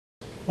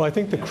Well, I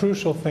think the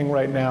crucial thing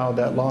right now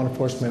that law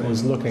enforcement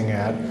is looking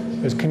at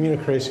is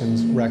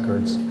communications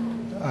records.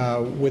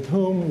 With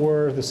whom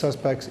were the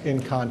suspects in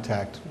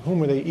contact? Whom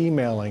were they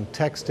emailing,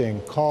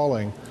 texting,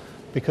 calling?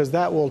 Because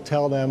that will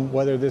tell them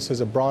whether this is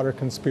a broader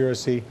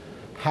conspiracy,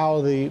 how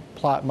the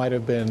plot might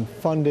have been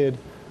funded,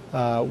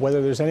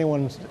 whether there's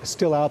anyone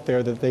still out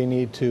there that they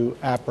need to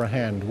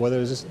apprehend,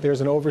 whether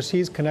there's an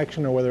overseas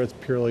connection or whether it's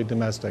purely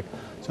domestic.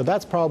 So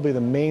that's probably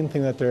the main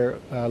thing that they're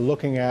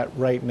looking at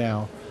right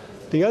now.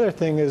 The other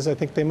thing is I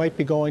think they might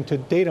be going to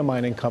data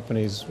mining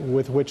companies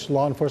with which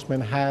law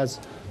enforcement has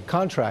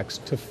contracts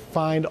to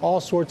find all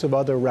sorts of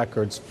other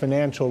records,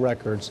 financial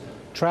records,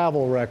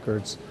 travel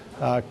records,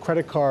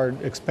 credit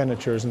card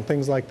expenditures and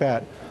things like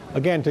that.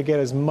 Again, to get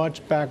as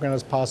much background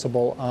as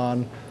possible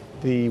on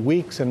the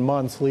weeks and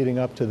months leading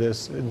up to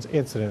this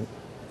incident.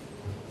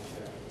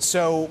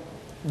 So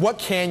what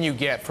can you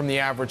get from the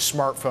average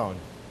smartphone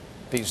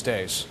these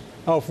days?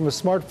 Oh, from a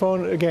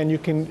smartphone, again, you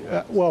can,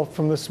 well,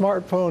 from the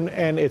smartphone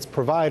and its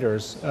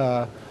providers,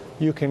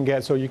 you can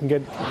get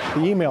the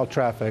email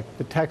traffic,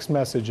 the text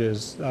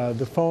messages,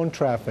 the phone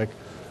traffic,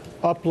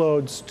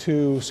 uploads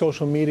to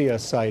social media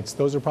sites.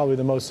 Those are probably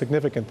the most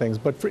significant things.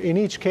 But in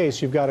each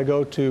case, you've got to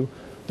go to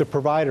the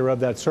provider of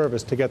that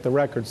service to get the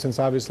records, since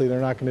obviously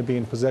they're not going to be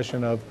in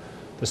possession of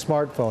the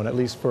smartphone, at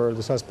least for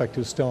the suspect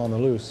who's still on the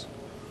loose.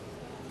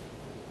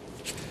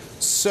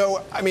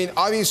 So, I mean,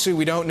 obviously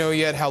we don't know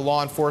yet how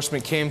law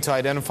enforcement came to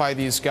identify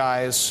these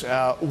guys.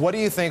 What do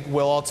you think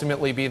will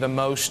ultimately be the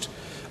most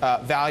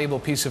valuable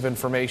piece of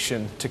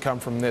information to come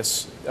from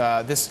this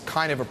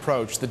kind of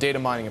approach, the data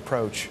mining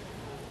approach?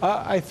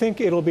 I think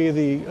it'll be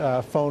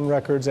the phone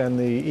records and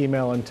the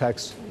email and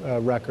text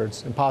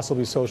records, and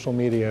possibly social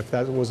media, if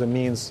that was a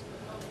means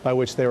by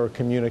which they were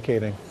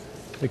communicating,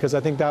 because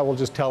I think that will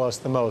just tell us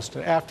the most.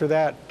 And after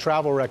that,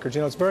 travel records.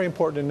 You know, it's very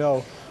important to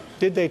know,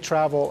 did they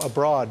travel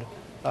abroad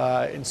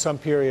in some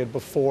period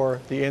before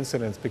the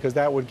incidents, because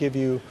that would give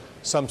you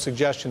some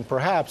suggestion,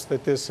 perhaps,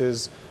 that this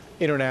is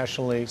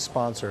internationally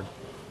sponsored.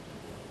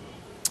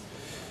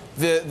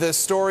 The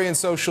story in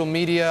social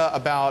media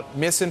about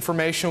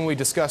misinformation, we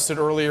discussed it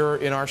earlier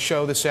in our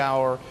show this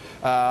hour.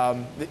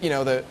 You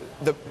know,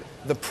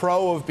 the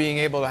pro of being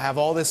able to have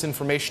all this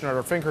information at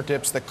our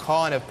fingertips, the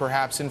con of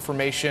perhaps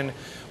information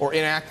or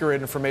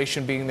inaccurate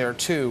information being there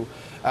too.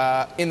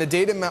 In the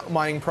data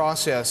mining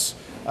process,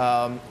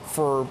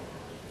 for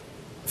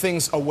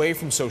things away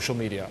from social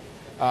media,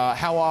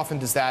 how often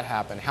does that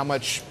happen? How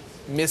much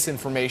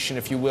misinformation,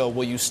 if you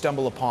will you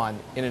stumble upon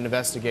in an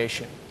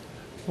investigation?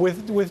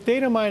 With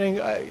data mining,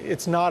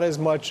 it's not as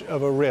much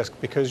of a risk,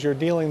 because you're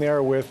dealing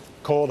there with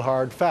cold,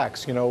 hard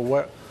facts. You know,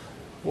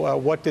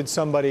 what did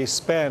somebody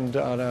spend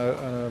on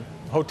a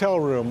hotel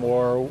room,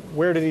 or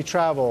where did he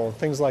travel,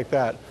 things like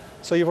that.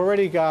 So you've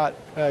already got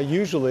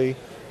usually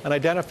an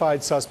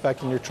identified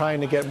suspect, and you're trying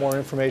to get more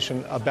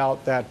information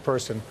about that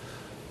person.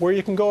 Where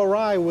you can go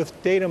awry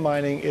with data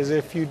mining is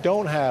if you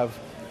don't have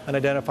an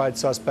identified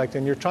suspect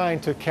and you're trying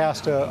to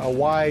cast a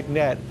wide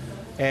net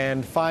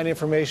and find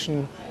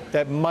information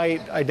that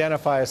might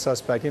identify a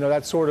suspect. You know,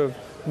 that sort of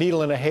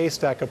needle in a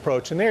haystack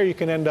approach. And there you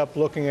can end up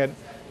looking at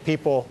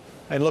people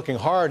and looking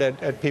hard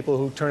at people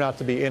who turn out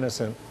to be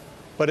innocent.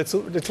 But it's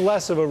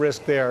less of a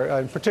risk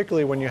there,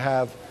 particularly when you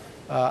have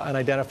an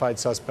identified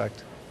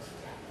suspect.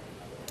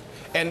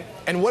 And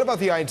what about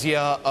the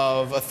idea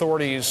of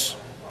authorities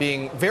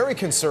being very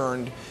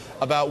concerned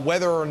about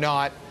whether or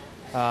not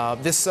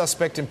this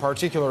suspect in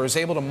particular is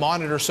able to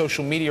monitor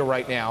social media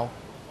right now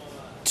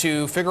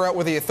to figure out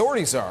where the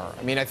authorities are?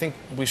 I mean, I think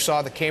we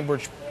saw the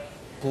Cambridge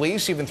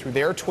police, even through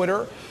their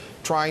Twitter,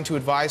 trying to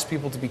advise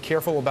people to be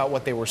careful about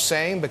what they were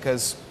saying,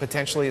 because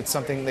potentially it's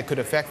something that could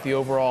affect the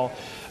overall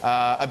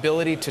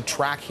ability to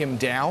track him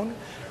down.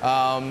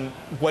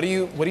 What do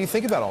you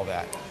think about all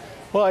that?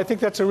 Well, I think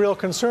that's a real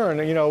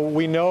concern. You know,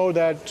 we know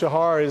that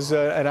Jahar is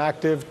an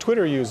active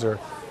Twitter user.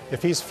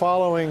 If he's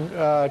following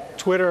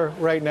Twitter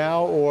right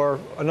now, or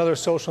another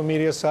social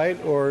media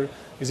site, or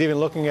is even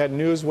looking at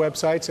news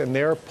websites, and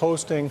they're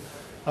posting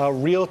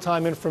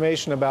real-time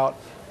information about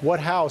what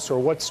house or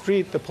what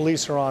street the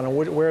police are on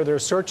and where they're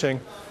searching,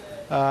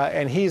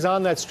 and he's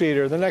on that street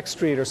or the next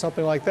street or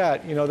something like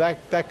that, you know,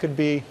 that could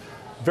be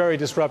very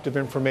disruptive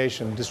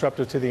information,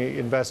 disruptive to the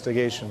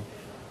investigation.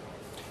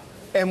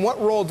 And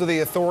what role do the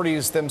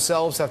authorities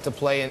themselves have to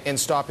play in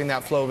stopping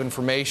that flow of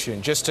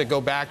information? Just to go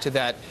back to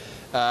that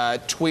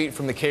tweet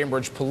from the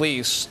Cambridge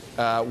police,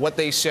 what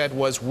they said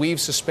was,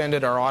 "We've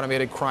suspended our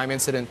automated crime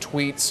incident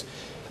tweets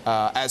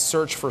as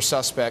search for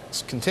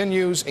suspects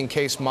continues in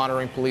case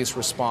monitoring police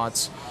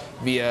response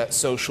via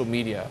social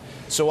media."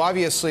 So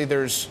obviously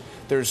it's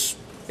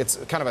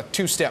kind of a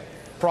two-step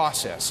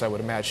process, I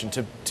would imagine,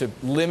 to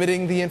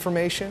limiting the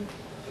information.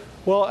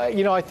 Well,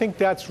 you know, I think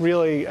that's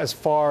really as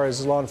far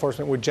as law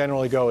enforcement would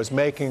generally go, is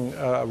making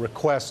a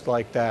request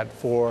like that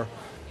for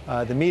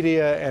the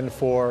media and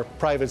for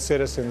private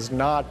citizens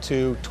not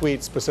to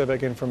tweet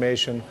specific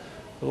information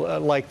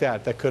like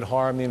that could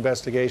harm the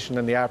investigation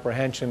and the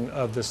apprehension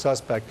of the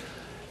suspect.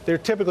 They're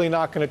typically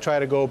not going to try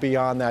to go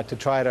beyond that to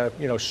try to,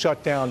 you know,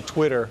 shut down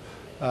Twitter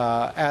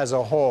as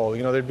a whole.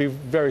 You know, there'd be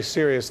very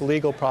serious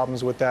legal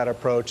problems with that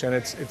approach, and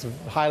it's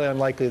highly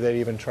unlikely they'd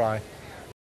even try.